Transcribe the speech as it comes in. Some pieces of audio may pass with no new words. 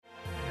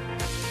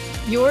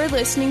You're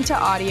listening to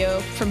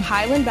audio from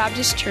Highland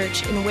Baptist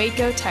Church in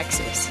Waco,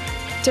 Texas.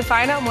 To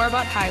find out more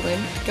about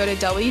Highland, go to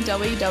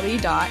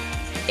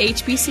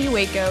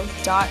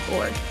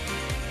www.hbcwaco.org.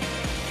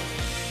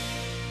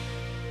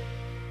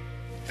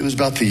 It was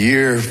about the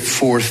year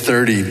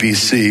 430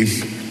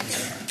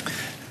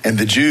 BC, and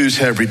the Jews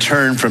have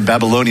returned from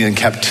Babylonian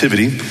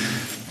captivity.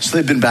 So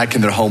they've been back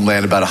in their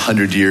homeland about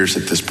 100 years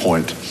at this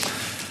point.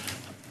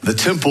 The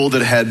temple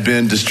that had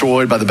been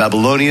destroyed by the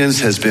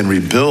Babylonians has been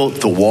rebuilt.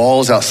 The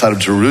walls outside of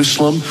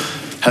Jerusalem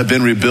have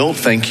been rebuilt,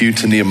 thank you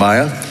to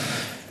Nehemiah.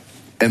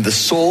 And the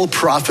sole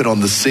prophet on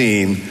the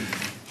scene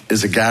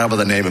is a guy by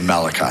the name of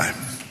Malachi.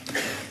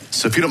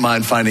 So if you don't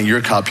mind finding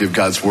your copy of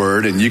God's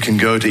Word, and you can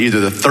go to either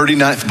the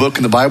 39th book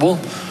in the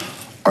Bible,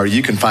 or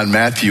you can find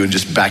Matthew and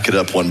just back it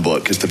up one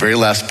book. It's the very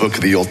last book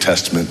of the Old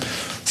Testament.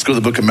 Let's go to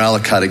the book of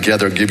Malachi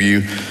together. I'll give you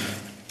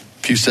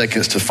a few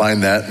seconds to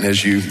find that. And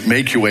as you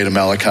make your way to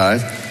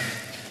Malachi,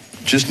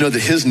 just know that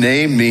his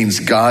name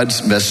means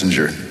God's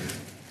messenger.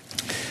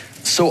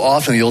 So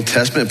often in the Old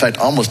Testament, in fact,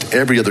 almost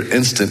every other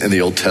instant in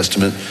the Old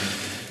Testament,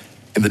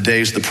 in the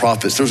days of the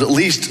prophets, there was at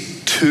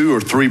least 2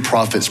 or 3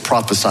 prophets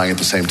prophesying at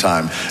the same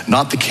time.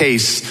 Not the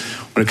case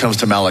when it comes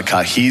to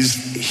Malachi. He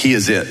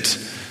is it.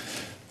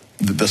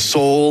 The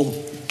sole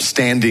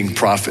standing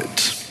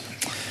prophet.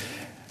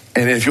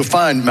 And if you'll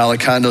find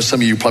Malachi, I know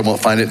some of you probably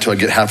won't find it until I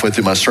get halfway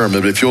through my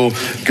sermon, but if you'll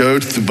go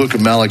to the book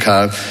of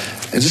Malachi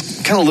and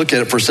just kind of look at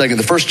it for a second.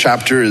 The first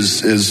chapter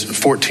is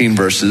 14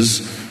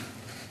 verses.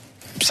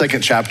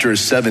 Second chapter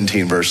is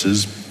 17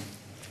 verses.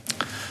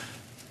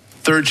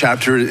 Third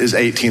chapter is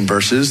 18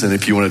 verses. And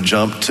if you want to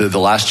jump to the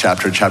last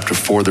chapter, chapter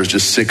 4, there's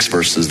just 6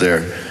 verses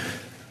there.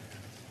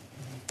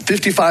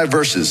 55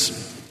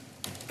 verses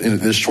in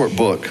this short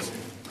book.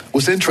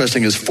 What's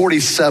interesting is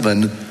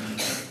 47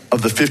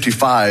 of the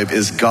 55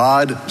 is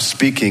God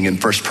speaking in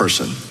first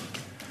person.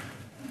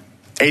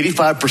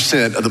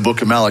 85% of the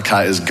book of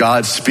Malachi is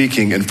God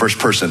speaking in first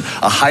person,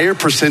 a higher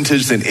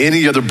percentage than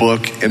any other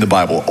book in the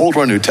Bible, Old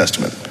or New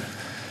Testament.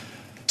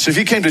 So if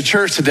you came to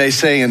church today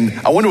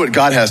saying, I wonder what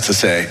God has to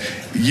say,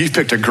 you've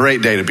picked a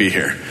great day to be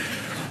here,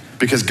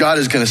 because God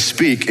is going to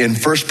speak in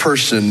first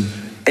person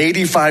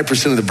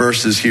 85% of the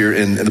verses here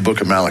in the book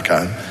of Malachi.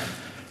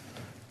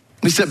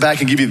 Let me step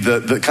back and give you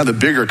the kind of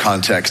bigger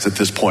context at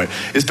this point.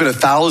 It's been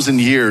 1,000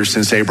 years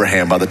since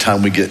Abraham by the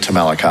time we get to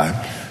Malachi.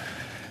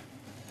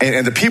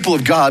 And the people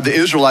of God, the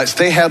Israelites,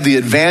 they have the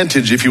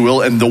advantage, if you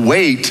will, and the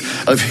weight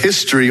of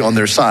history on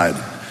their side.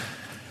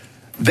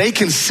 They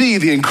can see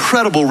the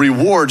incredible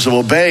rewards of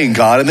obeying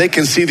God, and they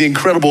can see the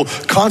incredible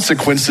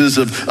consequences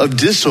of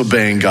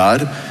disobeying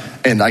God.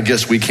 And I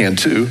guess we can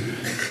too.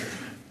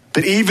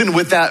 But even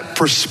with that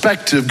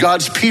perspective,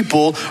 God's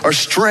people are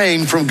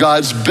straying from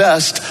God's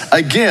best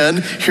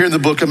again here in the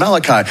book of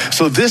Malachi.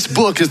 So this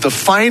book is the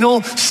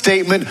final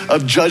statement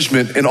of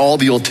judgment in all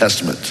the Old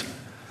Testament.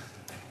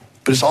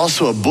 But it's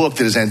also a book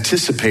that is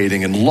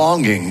anticipating and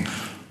longing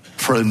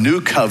for a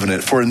new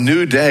covenant, for a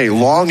new day,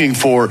 longing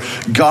for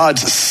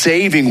God's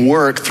saving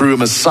work through a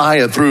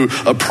Messiah, through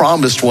a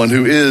promised one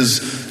who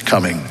is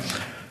coming.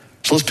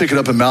 So let's pick it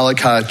up in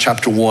Malachi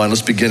chapter 1.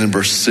 Let's begin in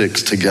verse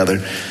 6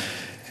 together.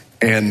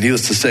 And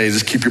needless to say,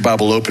 just keep your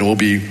Bible open. We'll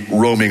be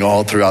roaming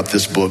all throughout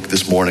this book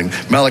this morning.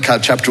 Malachi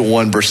chapter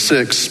 1, verse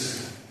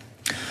 6.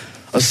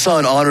 A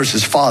son honors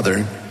his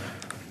father,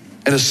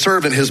 and a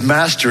servant his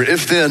master.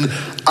 If then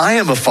I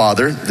am a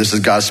father, this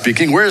is God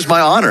speaking, where is my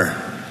honor?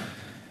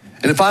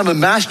 And if I'm a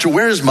master,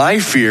 where is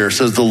my fear,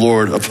 says the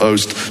Lord of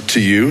hosts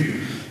to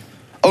you?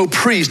 O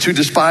priest who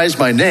despise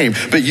my name.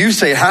 But you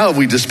say, how have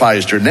we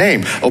despised your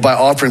name? Oh, by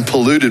offering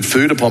polluted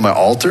food upon my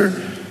altar?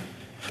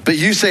 But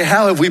you say,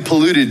 how have we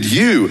polluted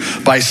you?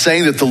 By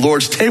saying that the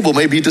Lord's table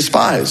may be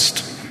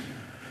despised.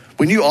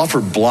 When you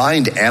offer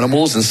blind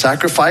animals in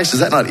sacrifice, is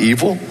that not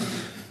evil?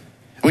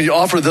 When you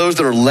offer those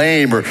that are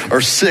lame or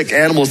sick,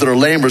 animals that are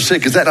lame or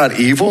sick, is that not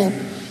evil?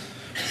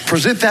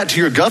 Present that to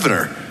your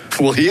governor.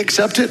 Will he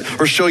accept it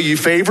or show you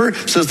favor,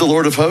 says the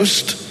Lord of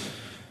hosts?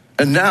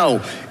 And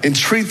now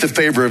entreat the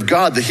favor of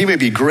God that he may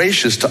be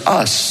gracious to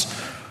us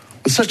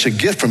with such a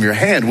gift from your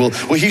hand. Will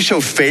he show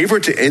favor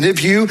to any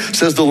of you,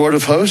 says the Lord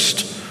of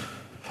hosts?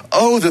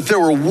 Oh, that there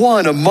were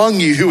one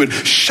among you who would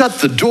shut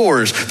the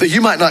doors, that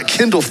you might not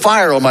kindle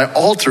fire on my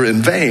altar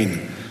in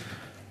vain.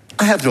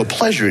 I have no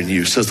pleasure in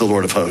you, says the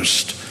Lord of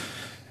hosts.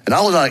 And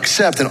I will not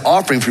accept an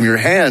offering from your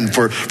hand,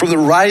 for from the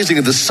rising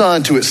of the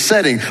sun to its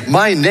setting,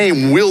 my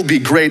name will be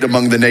great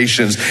among the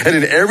nations. And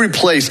in every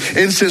place,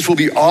 incense will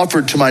be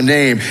offered to my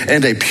name,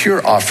 and a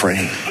pure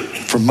offering.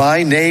 For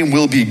my name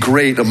will be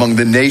great among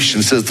the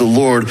nations, says the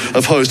Lord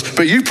of hosts.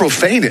 But you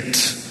profane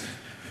it.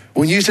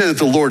 When you say that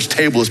the Lord's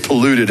table is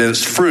polluted and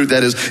its fruit,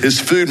 that is,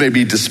 his food may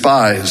be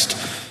despised.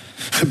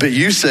 But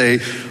you say,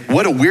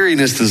 what a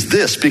weariness is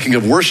this, speaking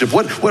of worship.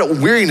 What a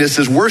weariness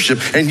is worship.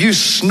 And you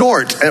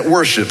snort at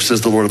worship, says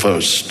the Lord of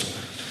hosts.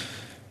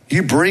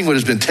 You bring what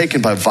has been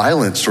taken by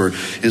violence or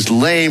is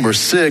lame or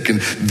sick,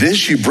 and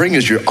this you bring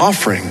as your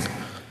offering.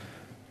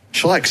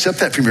 Shall I accept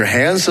that from your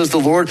hand, says the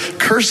Lord?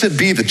 Cursed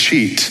be the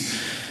cheat.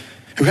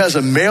 who has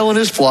a male in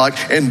his flock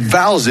and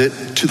vows it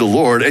to the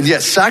Lord, and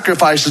yet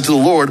sacrifices to the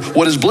Lord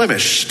what is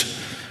blemished.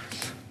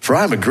 For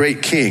I am a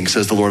great king,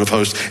 says the Lord of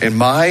hosts, and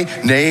my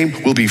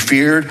name will be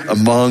feared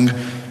among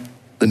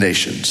the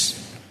nations.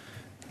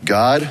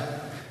 God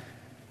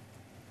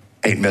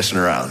ain't messing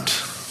around.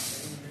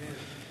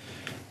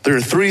 There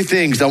are three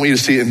things I want you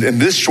to see in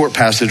this short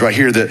passage right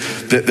here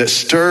that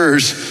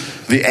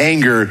stirs the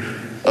anger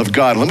of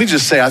God. Let me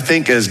just say, I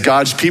think as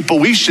God's people,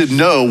 we should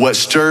know what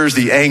stirs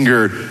the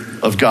anger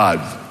of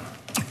God.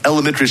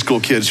 Elementary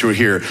school kids who are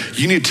here,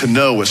 you need to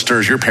know what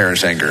stirs your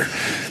parents' anger.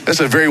 That's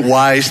a very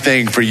wise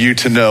thing for you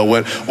to know,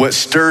 what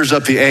stirs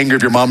up the anger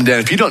of your mom and dad.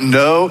 If you don't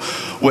know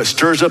what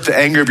stirs up the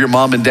anger of your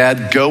mom and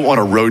dad, go on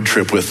a road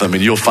trip with them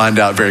and you'll find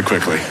out very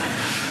quickly.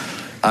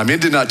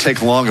 It did not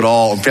take long at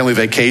all on family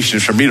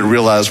vacations for me to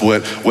realize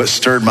what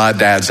stirred my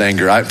dad's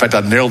anger. In fact, I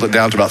narrowed it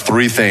down to about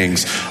three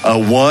things.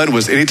 One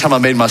was anytime I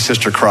made my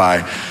sister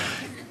cry,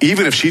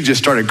 even if she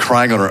just started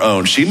crying on her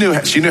own, she knew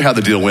how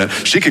the deal went.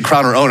 She could cry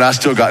on her own. I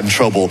still got in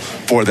trouble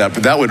for that,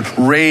 but that would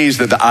raise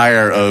the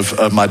ire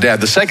of my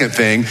dad. The second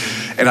thing,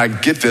 and I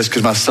get this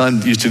because my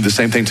son used to do the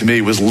same thing to me,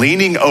 was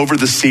leaning over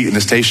the seat in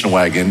the station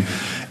wagon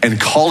and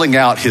calling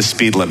out his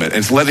speed limit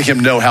and letting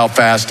him know how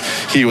fast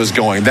he was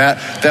going.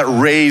 That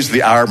raised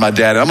the ire of my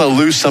dad. And I'm going to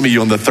lose some of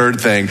you on the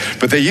third thing,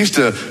 but they used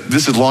to,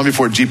 this is long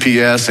before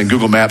GPS and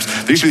Google Maps,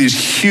 there used to be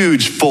these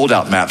huge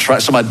fold-out maps,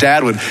 right? So my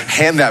dad would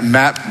hand that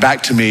map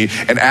back to me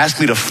and ask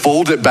me to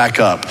fold it back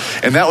up.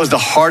 And that was the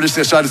hardest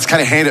thing. So I just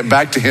kind of hand it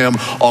back to him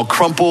all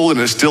crumpled,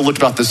 and it still looked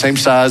about the same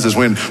size as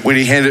when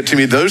he handed it to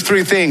me. Those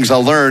three things I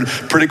learned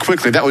pretty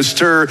quickly. That would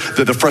stir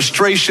the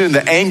frustration,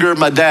 the anger of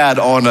my dad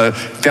on a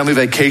family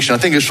vacation. I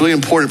think it's really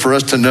important for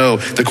us to know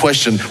the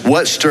question,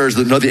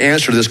 know the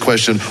answer to this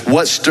question,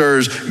 what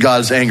stirs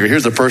God's anger?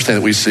 Here's the first thing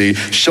that we see,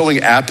 showing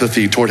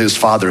apathy toward his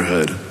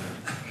fatherhood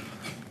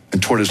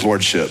and toward his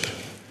lordship.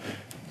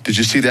 Did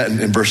you see that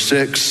in verse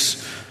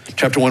 6?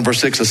 Chapter 1, verse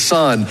 6, a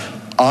son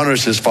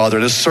honors his father,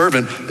 and a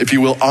servant, if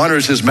you will,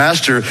 honors his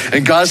master.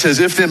 And God says,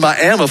 if then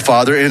I am a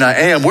father, and I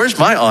am, where's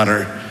my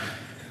honor?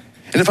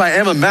 And if I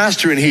am a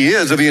master, and he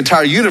is, of the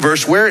entire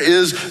universe, where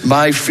is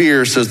my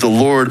fear, says the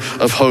Lord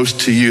of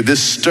hosts to you?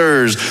 This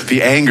stirs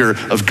the anger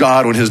of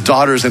God when his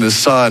daughters and his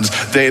sons,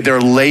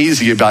 they're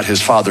lazy about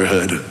his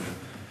fatherhood.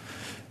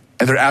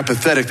 And they're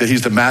apathetic that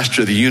he's the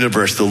master of the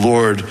universe, the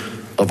Lord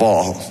of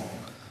all.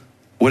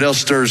 What else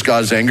stirs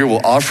God's anger? Well,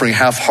 offering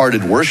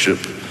half-hearted worship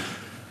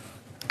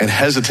and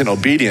hesitant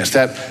obedience.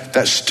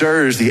 That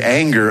stirs the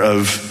anger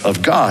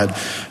of God.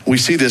 We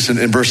see this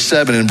in verse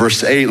 7 and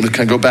verse 8. Let me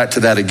kind of go back to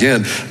that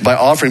again. By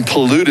offering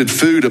polluted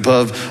food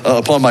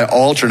upon my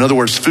altar. In other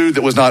words, food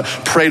that was not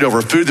prayed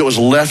over, food that was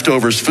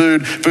leftovers,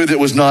 food that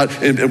was not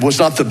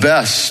the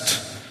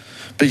best.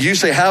 But you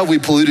say, how have we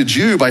polluted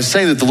you? By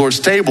saying that the Lord's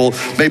table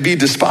may be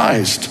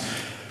despised.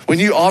 When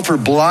you offer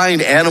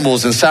blind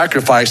animals in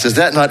sacrifice, is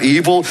that not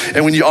evil?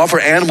 And when you offer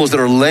animals that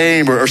are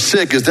lame or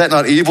sick, is that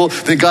not evil?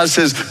 Then God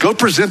says, go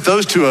present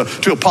those to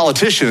a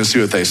politician and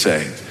see what they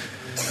say.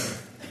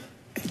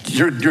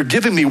 You're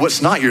giving me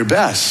what's not your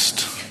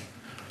best.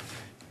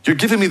 You're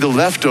giving me the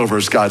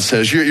leftovers, God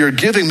says. You're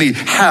giving me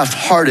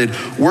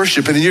half-hearted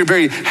worship, and then you're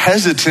very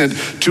hesitant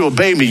to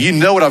obey me. You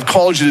know what I've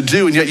called you to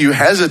do, and yet you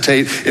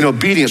hesitate in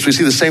obedience. We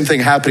see the same thing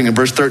happening in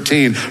verse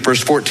 13,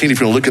 verse 14, if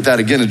you want to look at that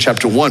again in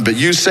chapter 1. But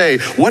you say,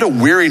 what a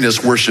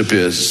weariness worship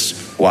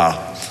is.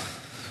 Wow.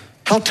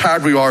 How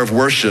tired we are of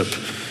worship.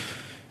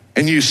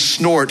 And you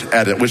snort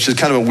at it, which is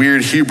kind of a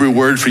weird Hebrew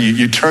word for you.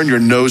 You turn your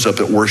nose up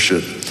at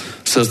worship,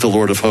 says the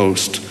Lord of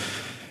hosts.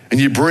 And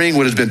you bring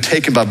what has been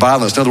taken by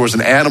violence. In other words,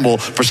 an animal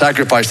for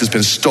sacrifice that's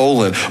been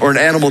stolen, or an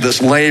animal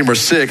that's lame or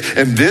sick.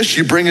 And this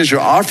you bring as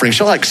your offering.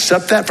 Shall I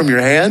accept that from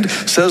your hand,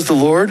 says the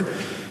Lord?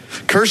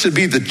 Cursed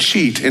be the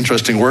cheat,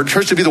 interesting word.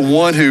 Cursed be the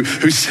one who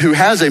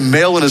has a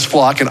male in his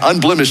flock, an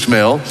unblemished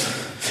male,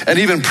 and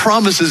even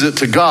promises it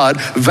to God,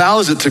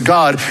 vows it to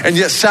God, and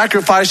yet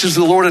sacrifices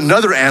to the Lord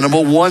another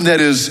animal, one that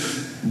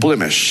is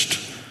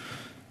blemished.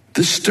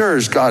 This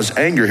stirs God's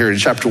anger here in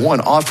chapter 1,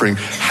 offering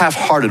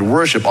half-hearted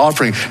worship,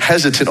 offering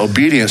hesitant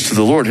obedience to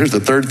the Lord. Here's the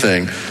third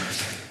thing.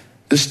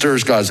 This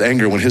stirs God's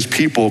anger when his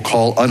people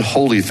call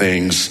unholy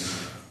things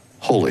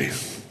holy.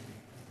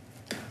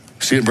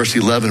 See it in verse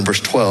 11 and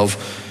verse 12.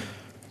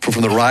 For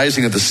from the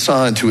rising of the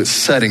sun to its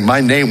setting, my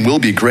name will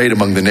be great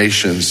among the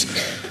nations.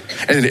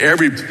 And in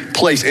every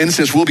place,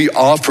 incense will be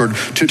offered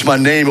to my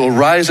name. It will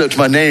rise up to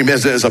my name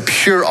as a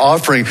pure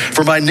offering.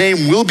 For my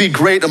name will be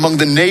great among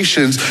the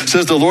nations,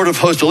 says the Lord of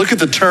hosts. But look at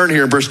the turn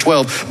here in verse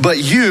 12. But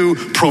you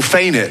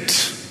profane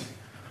it.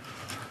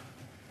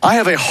 I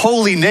have a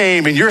holy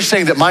name, and you're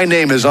saying that my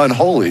name is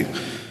unholy.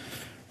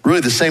 Really,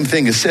 the same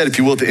thing is said, if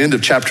you will, at the end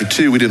of chapter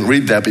 2. We didn't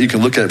read that, but you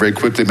can look at it very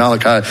quickly.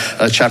 Malachi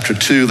chapter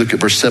 2, look at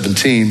verse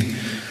 17.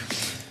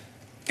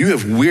 You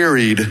have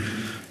wearied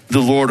the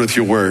Lord with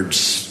your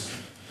words.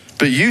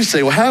 But you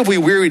say, well, how have we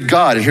wearied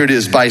God? And here it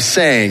is, by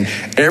saying,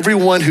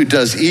 everyone who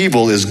does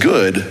evil is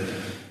good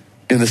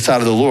in the sight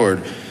of the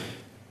Lord.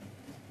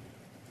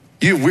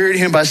 You've wearied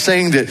him by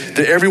saying that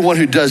everyone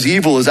who does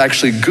evil is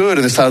actually good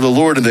in the sight of the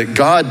Lord and that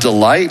God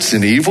delights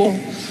in evil?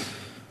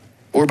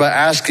 Or by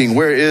asking,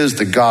 where is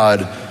the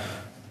God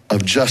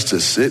of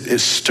justice? It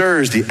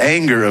stirs the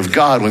anger of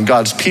God when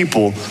God's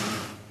people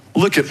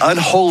look at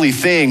unholy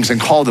things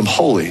and call them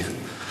holy.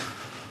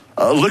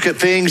 Look at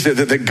things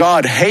that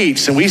God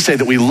hates and we say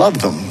that we love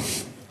them.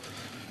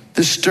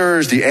 This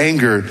stirs the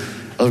anger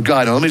of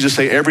God. Now let me just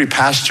say, every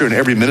pastor and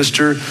every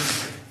minister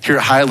here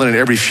at Highland and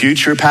every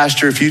future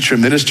pastor, future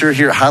minister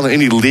here at Highland,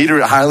 any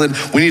leader at Highland,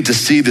 we need to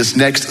see this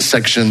next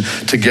section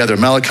together.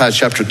 Malachi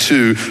chapter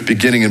 2,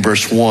 beginning in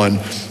verse 1.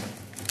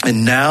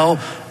 And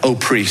now, O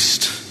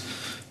priest,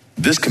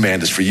 this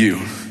command is for you.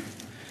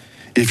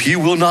 If you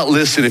will not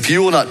listen, if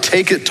you will not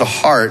take it to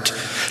heart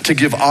to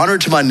give honor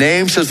to my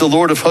name, says the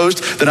Lord of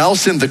hosts, then I'll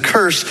send the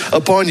curse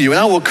upon you and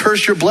I will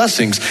curse your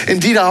blessings.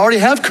 Indeed, I already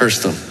have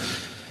cursed them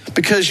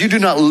because you do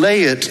not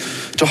lay it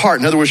to heart.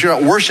 In other words, you're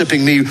not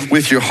worshiping me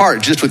with your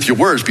heart, just with your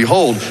words.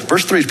 Behold,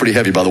 verse 3 is pretty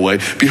heavy, by the way.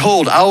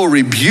 Behold, I will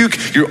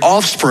rebuke your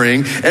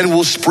offspring and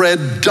will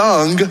spread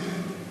dung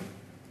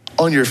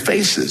on your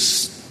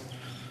faces.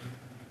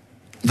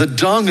 The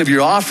dung of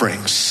your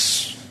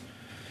offerings,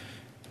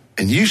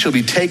 and you shall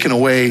be taken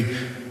away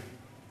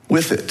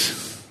with it.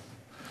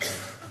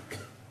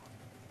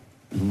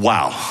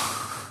 Wow.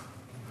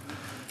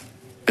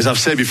 As I've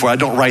said before, I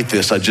don't write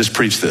this, I just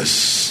preach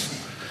this.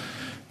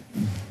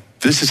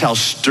 This is how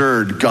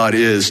stirred God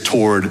is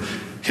toward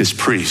his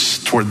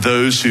priests, toward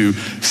those who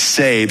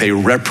say they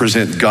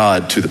represent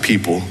God to the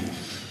people.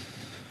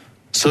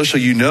 So shall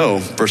you know,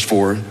 verse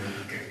 4,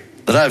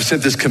 that I have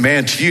sent this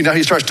command to you. Now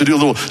he starts to do a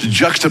little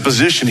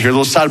juxtaposition here, a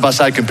little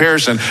side-by-side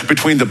comparison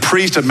between the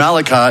priest of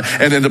Malachi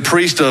and then the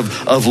priest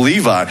of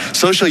Levi.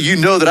 So shall you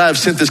know that I have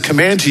sent this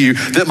command to you,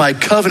 that my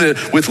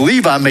covenant with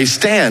Levi may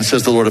stand,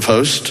 says the Lord of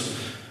hosts.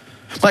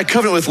 My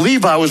covenant with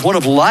Levi was one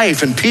of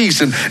life and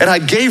peace, and I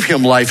gave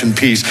him life and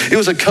peace. It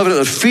was a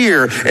covenant of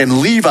fear, and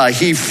Levi,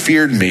 he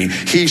feared me.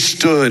 He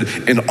stood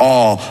in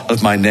awe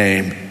of my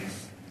name.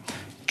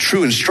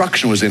 True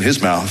instruction was in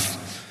his mouth,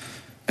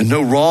 and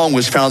no wrong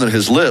was found in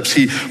his lips.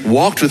 He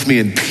walked with me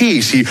in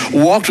peace. He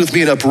walked with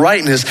me in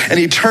uprightness, and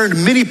he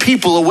turned many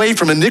people away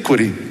from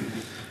iniquity.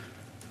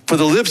 For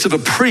the lips of a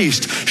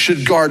priest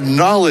should guard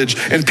knowledge,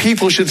 and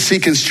people should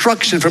seek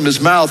instruction from his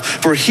mouth,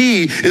 for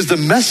he is the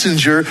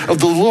messenger of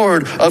the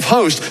Lord of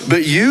hosts.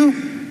 But you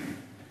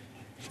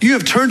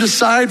have turned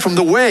aside from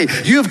the way.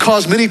 You have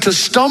caused many to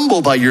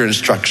stumble by your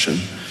instruction.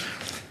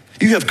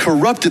 You have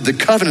corrupted the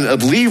covenant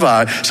of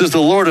Levi, says the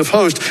Lord of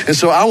hosts, and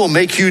so I will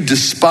make you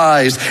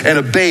despised and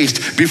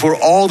abased before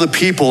all the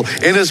people,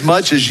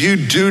 inasmuch as you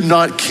do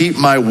not keep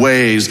my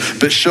ways,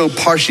 but show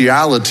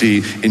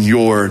partiality in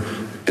your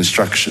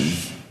instruction.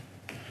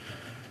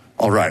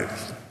 All right.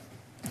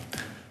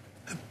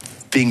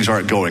 Things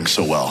aren't going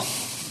so well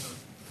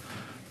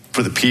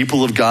for the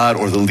people of God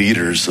or the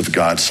leaders of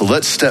God. So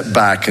let's step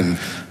back and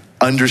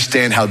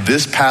understand how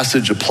this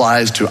passage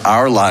applies to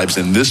our lives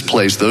in this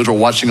place. Those who are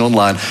watching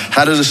online,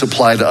 how does this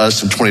apply to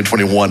us in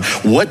 2021?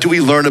 What do we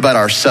learn about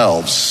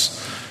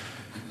ourselves?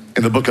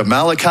 In the book of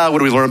Malachi, what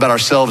do we learn about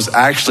ourselves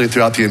actually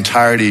throughout the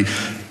entirety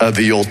of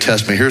the Old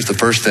Testament? Here's the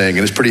first thing,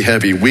 and it's pretty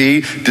heavy.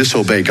 We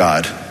disobey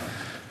God.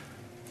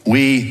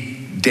 We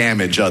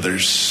damage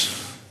others.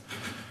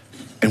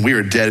 And we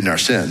are dead in our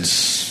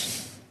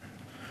sins.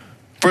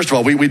 First of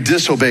all, we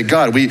disobey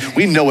God.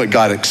 We know what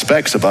God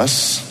expects of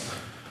us.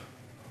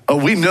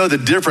 We know the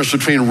difference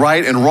between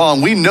right and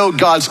wrong. We know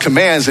God's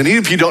commands, and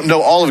even if you don't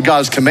know all of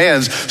God's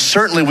commands,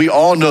 certainly we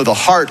all know the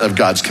heart of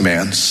God's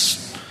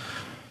commands.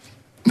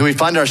 And we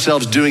find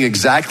ourselves doing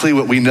exactly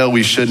what we know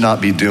we should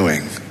not be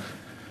doing.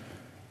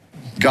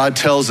 God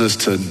tells us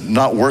to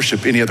not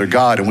worship any other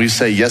God, and we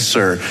say, yes,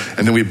 sir,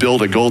 and then we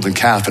build a golden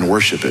calf and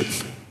worship it.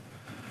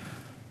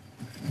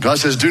 God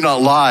says, do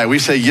not lie. We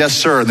say, yes,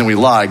 sir, and then we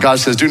lie. God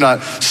says, do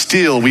not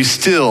steal. We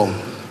steal.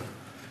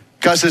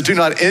 God says, do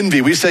not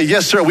envy. We say,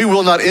 yes, sir, we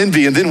will not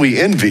envy, and then we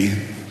envy.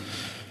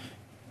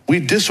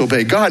 We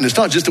disobey God, and it's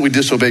not just that we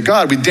disobey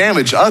God, we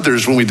damage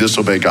others when we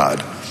disobey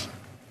God.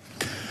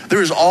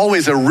 There is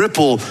always a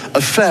ripple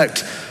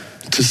effect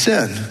to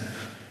sin.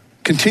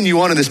 Continue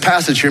on in this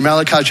passage here,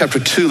 Malachi chapter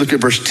 2, look at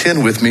verse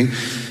 10 with me.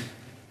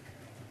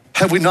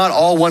 Have we not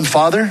all one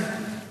Father?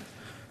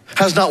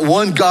 Has not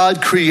one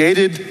God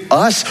created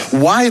us?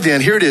 Why then,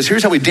 here it is,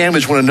 here's how we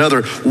damage one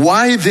another.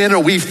 Why then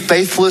are we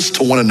faithless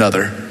to one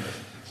another?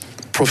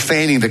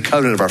 Profaning the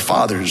covenant of our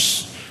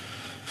fathers.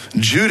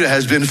 Judah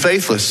has been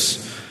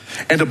faithless,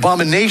 and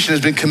abomination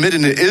has been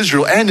committed in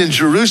Israel and in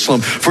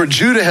Jerusalem, for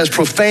Judah has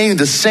profaned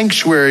the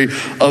sanctuary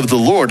of the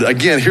Lord.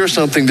 Again, here's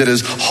something that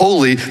is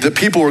holy that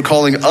people were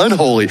calling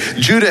unholy.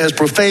 Judah has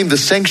profaned the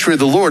sanctuary of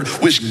the Lord,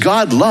 which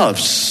God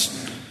loves.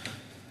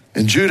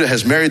 And Judah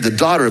has married the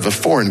daughter of a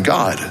foreign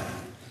god.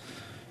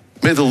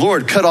 May the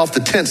Lord cut off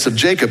the tents of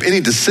Jacob, any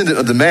descendant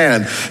of the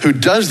man who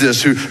does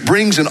this, who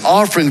brings an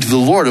offering to the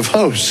Lord of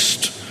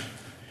hosts.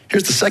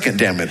 Here's the second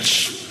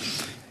damage.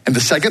 And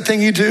the second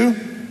thing you do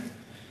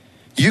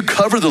You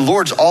cover the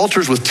Lord's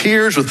altars with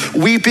tears, with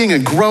weeping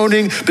and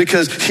groaning,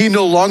 because he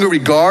no longer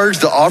regards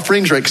the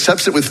offerings or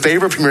accepts it with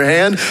favor from your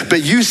hand.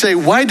 But you say,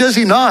 why does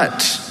he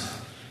not?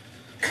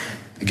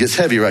 It gets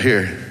heavy right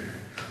here.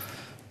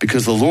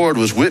 Because the Lord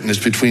was witness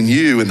between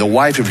you and the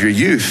wife of your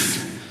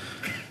youth,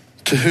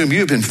 to whom you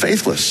have been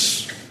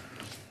faithless,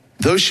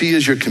 though she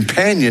is your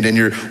companion and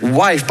your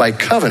wife by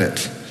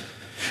covenant.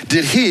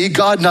 Did he,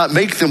 God, not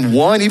make them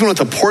one, even with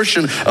a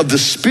portion of the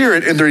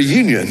Spirit in their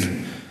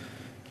union?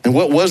 And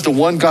what was the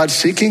one God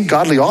seeking?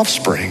 Godly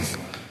offspring.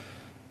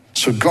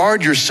 So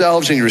guard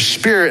yourselves in your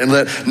spirit, and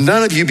let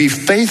none of you be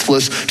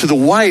faithless to the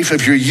wife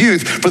of your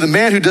youth. For the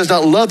man who does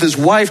not love his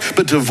wife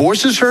but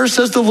divorces her,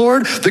 says the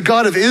Lord, the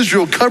God of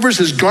Israel, covers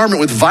his garment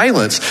with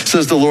violence,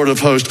 says the Lord of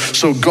hosts.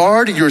 So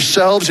guard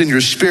yourselves in your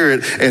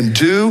spirit and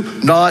do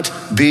not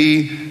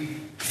be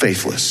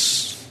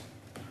faithless.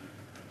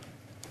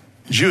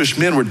 Jewish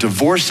men were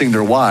divorcing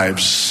their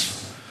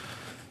wives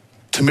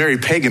to marry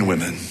pagan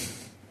women.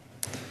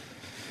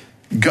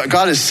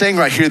 God is saying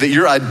right here that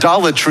your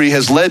idolatry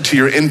has led to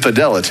your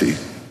infidelity.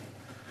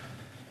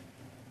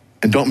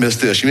 And don't miss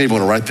this. You may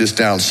want to write this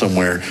down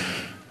somewhere.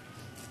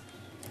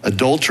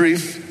 Adultery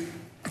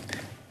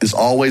is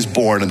always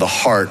born in the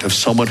heart of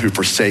someone who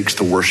forsakes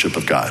the worship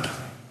of God.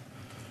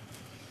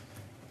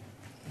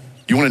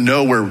 You want to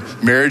know where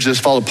marriages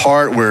fall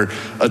apart, where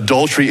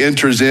adultery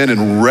enters in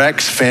and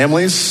wrecks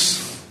families?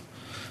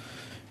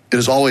 It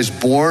is always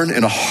born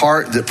in a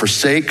heart that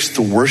forsakes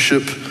the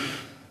worship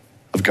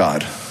of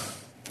God.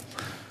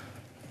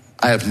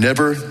 I have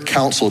never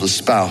counseled a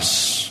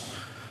spouse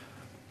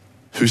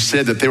who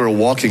said that they were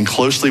walking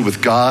closely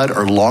with God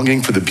or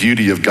longing for the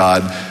beauty of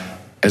God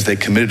as they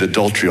committed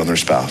adultery on their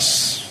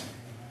spouse.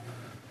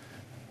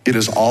 It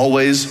is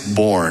always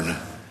born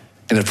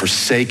in a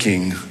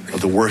forsaking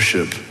of the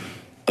worship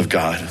of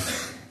God.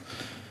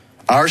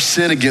 Our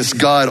sin against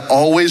God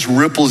always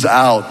ripples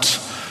out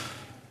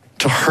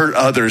to hurt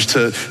others,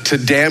 to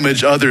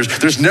damage others.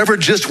 There's never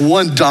just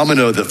one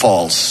domino that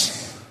falls.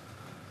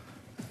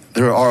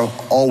 There are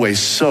always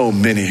so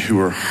many who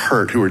are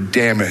hurt, who are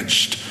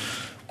damaged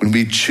when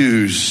we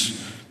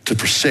choose to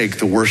forsake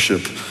the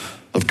worship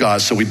of God.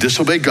 So we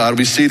disobey God,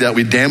 we see that.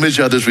 We damage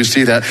others, we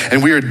see that.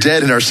 And we are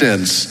dead in our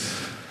sins.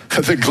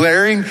 The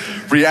glaring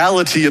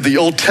reality of the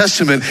Old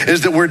Testament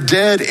is that we're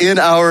dead in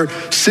our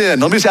sin.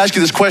 Let me just ask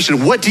you this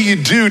question. What do you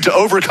do to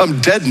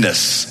overcome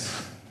deadness?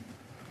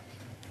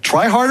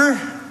 Try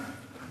harder?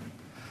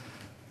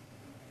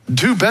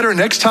 Do better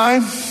next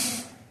time?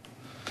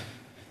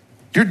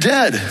 You're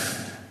dead.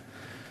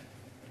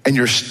 And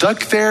you're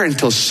stuck there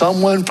until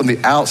someone from the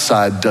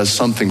outside does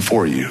something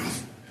for you.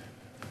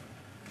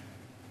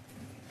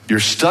 You're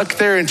stuck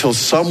there until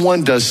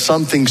someone does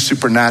something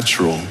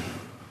supernatural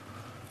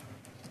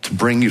to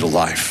bring you to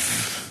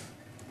life.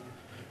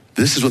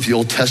 This is what the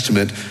Old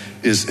Testament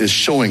is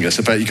showing us.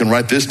 In fact, you can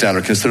write this down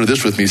or consider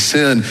this with me.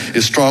 Sin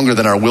is stronger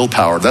than our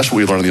willpower. That's what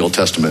we learn in the Old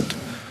Testament.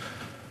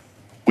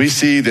 We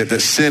see that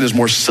sin is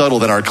more subtle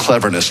than our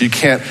cleverness. You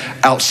can't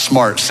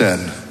outsmart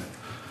sin.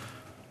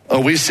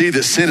 We see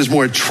that sin is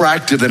more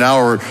attractive than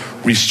our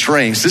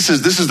restraints. This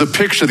is the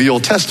picture of the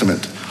Old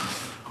Testament.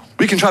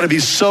 We can try to be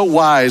so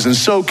wise and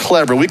so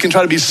clever. We can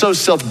try to be so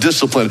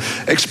self-disciplined,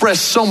 express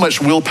so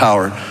much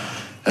willpower,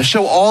 and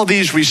show all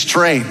these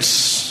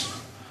restraints.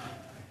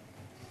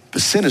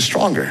 But sin is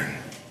stronger.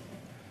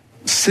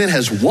 Sin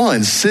has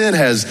won. Sin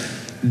has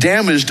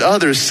damaged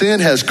others. Sin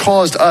has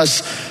caused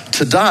us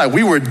to die.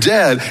 We were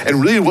dead,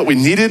 and really what we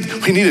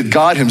needed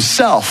God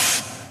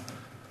himself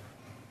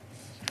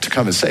to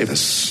come and save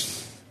us.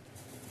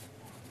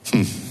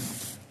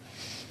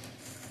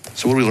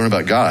 So what do we learn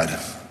about God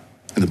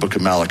in the book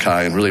of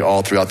Malachi and really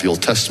all throughout the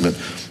Old Testament?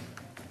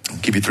 I'll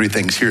give you three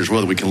things here as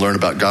well that we can learn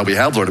about God. We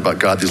have learned about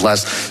God these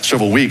last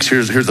several weeks.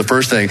 Here's the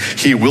first thing.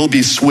 He will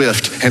be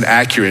swift and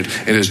accurate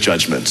in his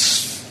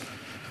judgments.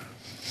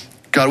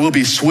 God will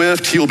be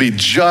swift. He will be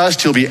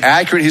just. He'll be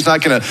accurate. He's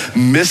not going to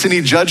miss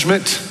any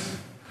judgment.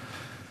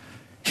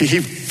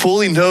 He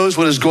fully knows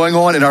what is going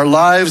on in our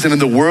lives and in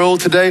the world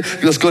today.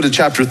 Let's go to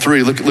chapter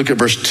 3. Look at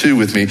verse 2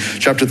 with me.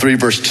 Chapter 3,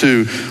 verse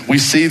 2. We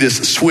see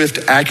this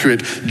swift,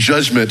 accurate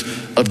judgment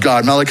of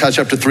God. Malachi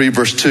chapter 3,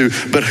 verse 2.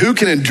 But who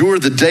can endure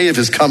the day of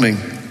his coming?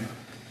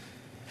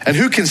 And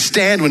who can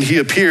stand when he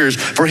appears?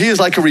 For he is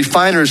like a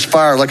refiner's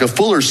fire, like a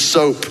fuller's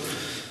soap.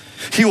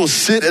 He will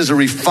sit as a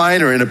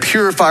refiner and a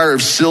purifier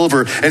of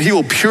silver, and he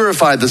will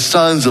purify the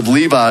sons of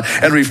Levi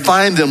and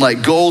refine them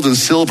like gold and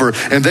silver,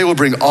 and they will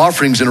bring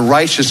offerings in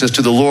righteousness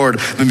to the Lord.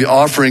 Then the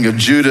offering of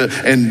Judah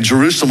and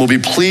Jerusalem will be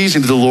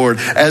pleasing to the Lord,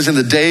 as in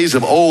the days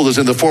of old, as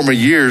in the former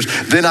years.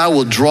 Then I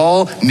will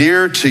draw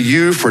near to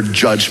you for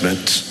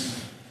judgment.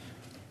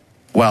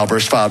 Wow,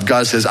 verse 5,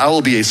 God says, I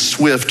will be a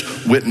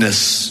swift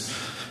witness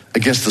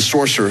against the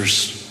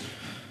sorcerers,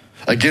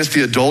 against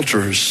the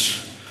adulterers,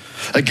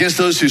 against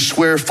those who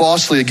swear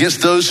falsely,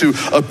 against those who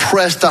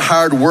oppress the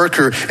hired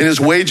worker in his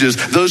wages,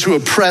 those who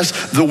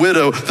oppress the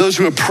widow, those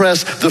who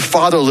oppress the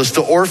fatherless,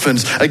 the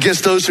orphans,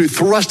 against those who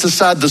thrust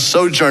aside the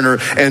sojourner,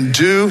 and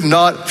do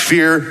not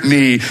fear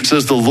me,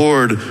 says the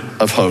Lord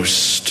of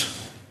hosts.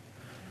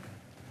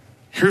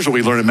 Here's what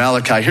we learn in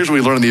Malachi. Here's what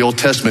we learn in the Old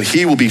Testament.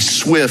 He will be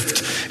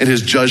swift in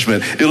his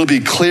judgment. It'll be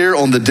clear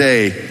on the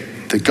day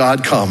that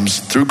God comes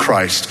through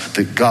Christ,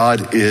 that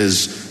God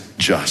is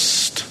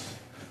just.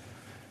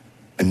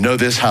 And know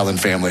this, Highland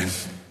family,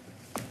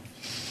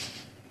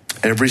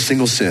 every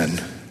single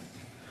sin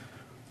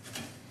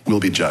will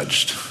be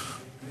judged.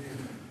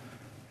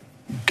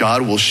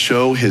 God will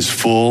show his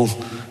full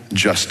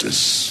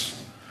justice.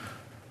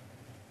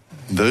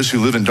 Those who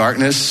live in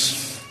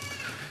darkness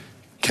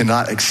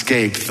cannot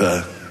escape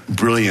the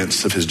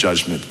brilliance of his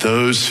judgment.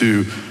 Those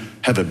who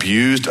have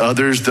abused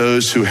others,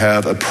 those who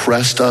have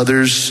oppressed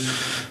others,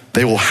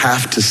 they will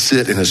have to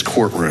sit in his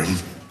courtroom.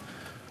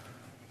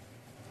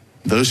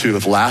 Those who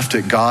have laughed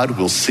at God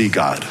will see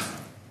God.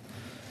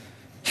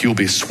 He will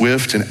be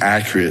swift and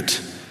accurate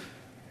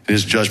in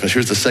his judgment.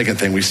 Here's the second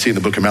thing we see in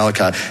the book of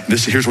Malachi.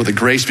 Here's where the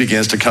grace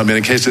begins to come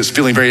in case it's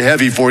feeling very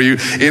heavy for you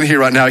in here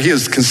right now. He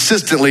is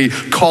consistently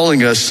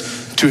calling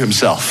us to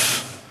himself.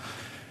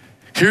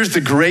 Here's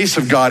the grace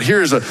of God.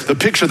 Here's the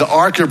picture of the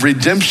ark of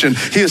redemption.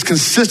 He is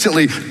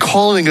consistently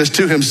calling us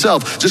to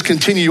himself. Just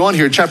continue on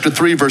here, chapter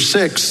 3, verse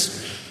 6.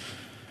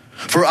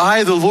 For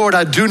I, the Lord,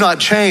 I do not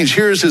change.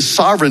 Here is his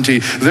sovereignty.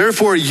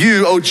 Therefore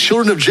you, O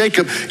children of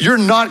Jacob, you're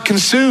not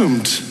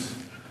consumed.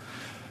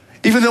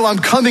 Even though I'm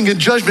coming in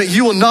judgment,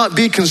 you will not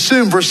be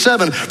consumed. Verse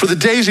 7, for the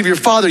days of your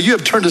father, you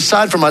have turned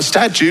aside from my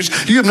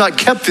statutes. You have not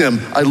kept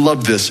them. I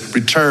love this.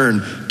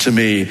 Return to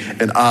me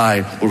and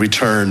I will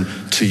return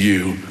to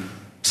you,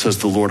 says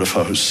the Lord of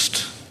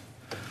hosts.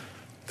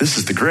 This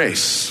is the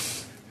grace.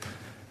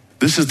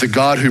 This is the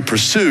God who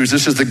pursues.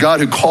 This is the God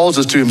who calls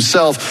us to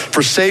himself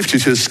for safety,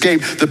 to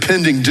escape the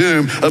pending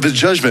doom of his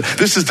judgment.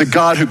 This is the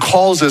God who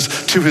calls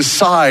us to his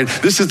side.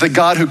 This is the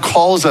God who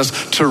calls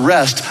us to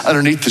rest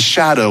underneath the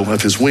shadow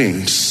of his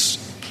wings.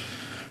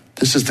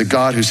 This is the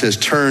God who says,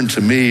 turn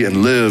to me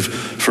and live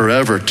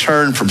forever.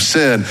 Turn from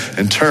sin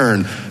and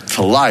turn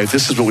to life.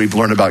 This is what we've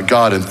learned about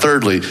God. And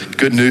thirdly,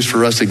 good news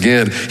for us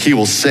again, he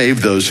will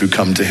save those who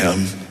come to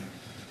him.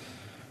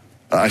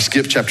 I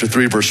skipped chapter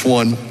 3, verse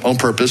 1 on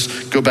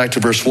purpose. Go back to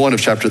verse 1 of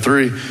chapter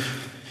 3.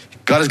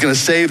 God is going to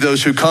save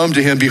those who come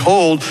to him.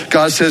 Behold,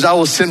 God says, I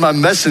will send my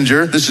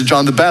messenger. This is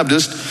John the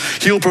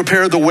Baptist. He will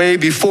prepare the way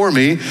before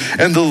me.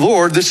 And the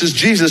Lord, this is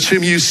Jesus,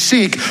 whom you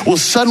seek, will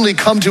suddenly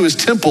come to his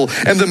temple.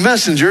 And the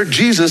messenger,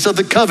 Jesus of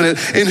the covenant,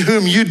 in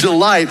whom you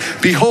delight,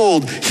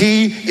 behold,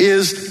 he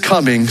is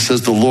coming,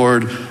 says the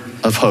Lord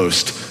of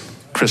hosts.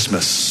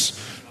 Christmas,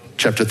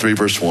 chapter 3,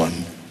 verse 1.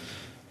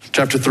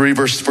 Chapter 3,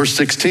 verse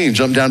 16,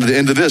 jump down to the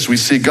end of this. We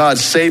see God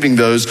saving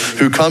those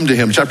who come to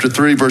him. Chapter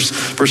 3, verse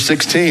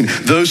 16.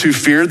 Those who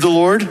feared the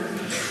Lord,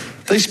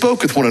 they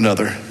spoke with one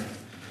another.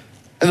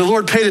 And the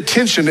Lord paid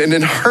attention and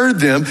then heard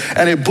them.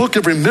 And a book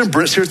of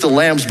remembrance, here's the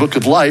Lamb's book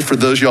of life. For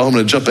those of y'all, I'm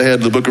going to jump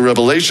ahead to the book of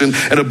Revelation.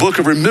 And a book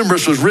of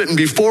remembrance was written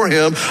before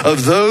him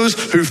of those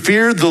who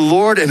feared the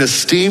Lord and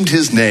esteemed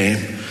his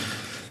name.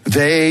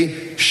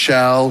 They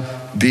shall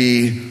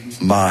be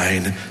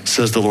mine,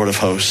 says the Lord of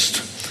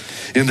hosts.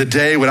 In the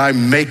day when I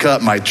make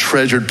up my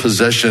treasured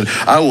possession,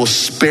 I will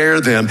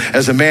spare them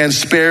as a man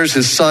spares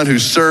his son who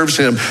serves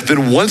him.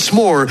 Then once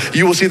more,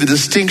 you will see the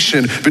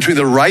distinction between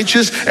the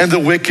righteous and the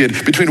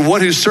wicked, between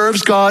one who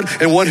serves God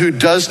and one who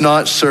does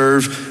not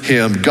serve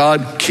him.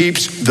 God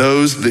keeps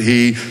those that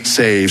he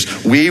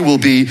saves. We will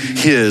be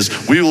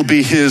his. We will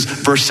be his,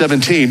 verse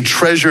 17,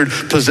 treasured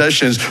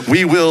possessions.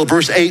 We will,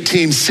 verse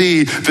 18,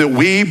 see that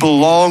we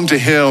belong to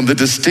him. The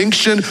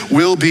distinction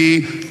will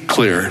be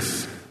clear.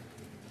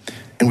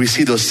 And we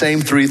see those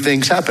same three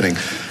things happening.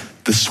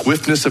 The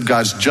swiftness of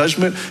God's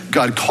judgment,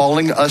 God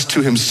calling us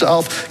to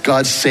himself,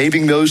 God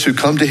saving those who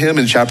come to him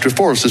in chapter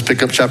 4. Let's just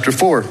pick up chapter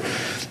 4.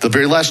 The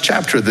very last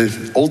chapter of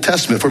the Old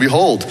Testament. For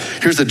behold,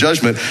 here's the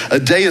judgment. A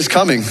day is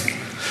coming,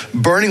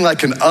 burning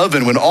like an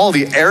oven, when all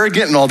the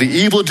arrogant and all the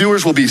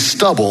evildoers will be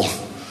stubble.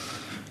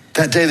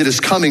 That day that is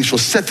coming shall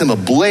set them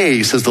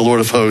ablaze, says the Lord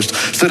of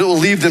hosts, so that it will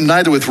leave them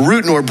neither with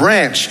root nor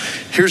branch.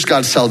 Here's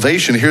God's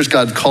salvation. Here's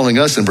God calling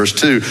us in verse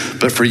 2.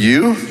 But for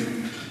you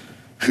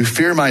who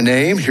fear my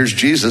name, here's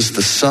Jesus,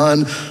 the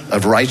Son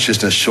of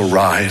righteousness shall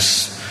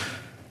rise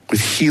with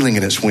healing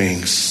in its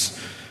wings.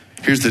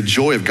 Here's the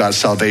joy of God's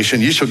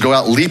salvation. You shall go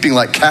out leaping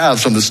like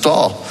calves from the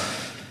stall.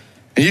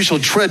 And you shall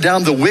tread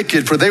down the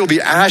wicked, for they will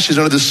be ashes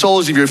under the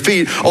soles of your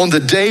feet on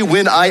the day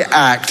when I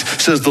act,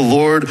 says the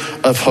Lord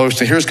of hosts.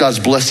 And here's God's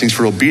blessings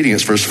for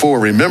obedience. Verse 4,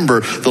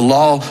 remember the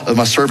law of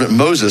my servant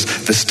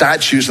Moses, the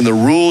statutes and the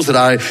rules that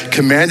I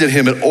commanded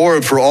him at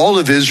Oreb for all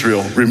of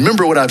Israel.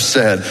 Remember what I've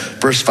said.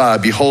 Verse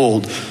 5,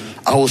 behold,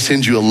 I will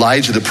send you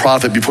Elijah the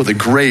prophet before the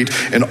great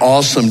and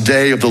awesome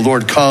day of the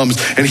Lord comes,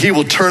 and he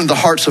will turn the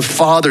hearts of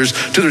fathers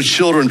to their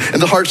children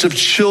and the hearts of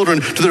children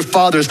to their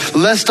fathers,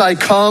 lest I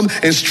come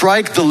and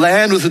strike the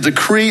land with a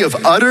decree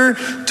of utter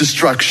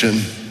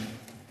destruction.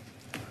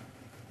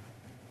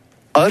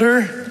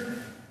 Utter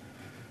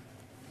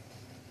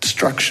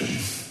destruction.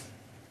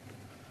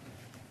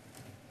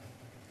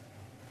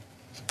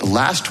 The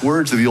last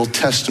words of the Old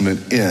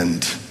Testament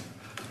end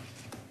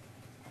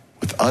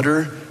with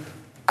utter,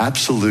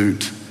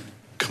 absolute,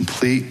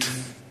 complete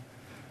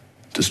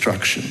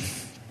destruction.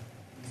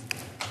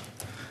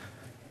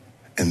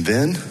 And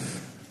then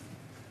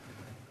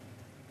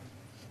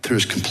there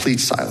is complete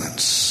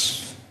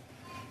silence.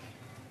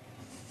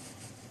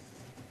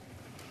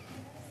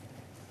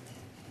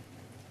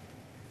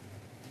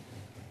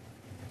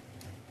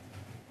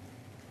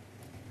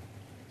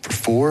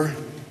 For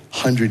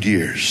 400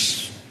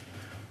 years,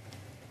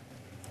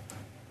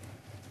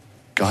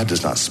 God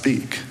does not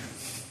speak.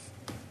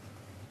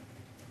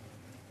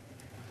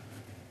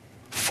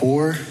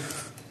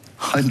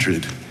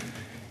 400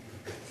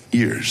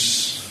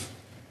 years.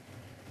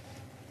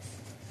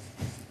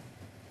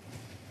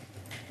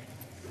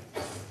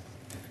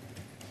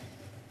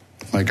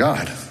 My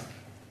God.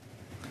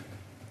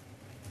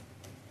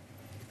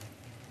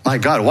 My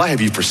God, why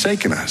have you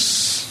forsaken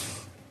us?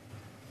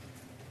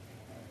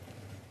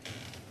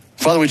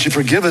 Father, would you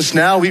forgive us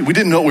now? We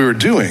didn't know what we were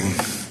doing.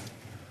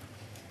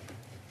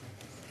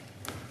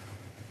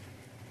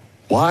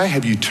 Why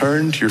have you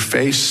turned your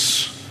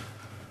face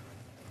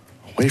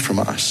away from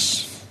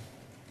us?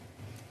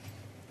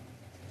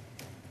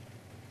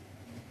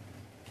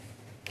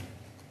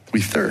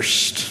 We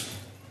thirst.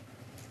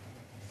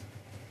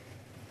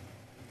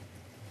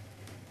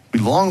 We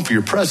long for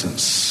your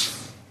presence.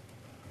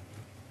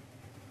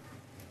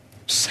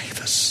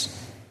 Save us.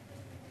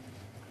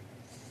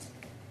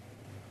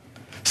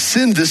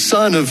 Send the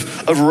Son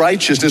of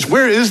righteousness.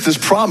 Where is this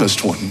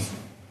promised one?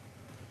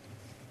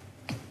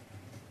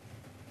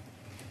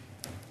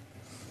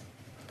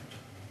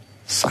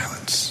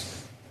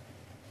 Silence.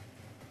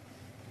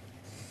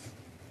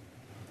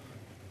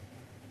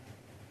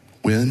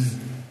 When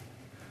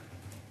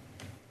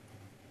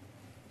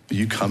will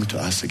you come to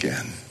us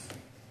again?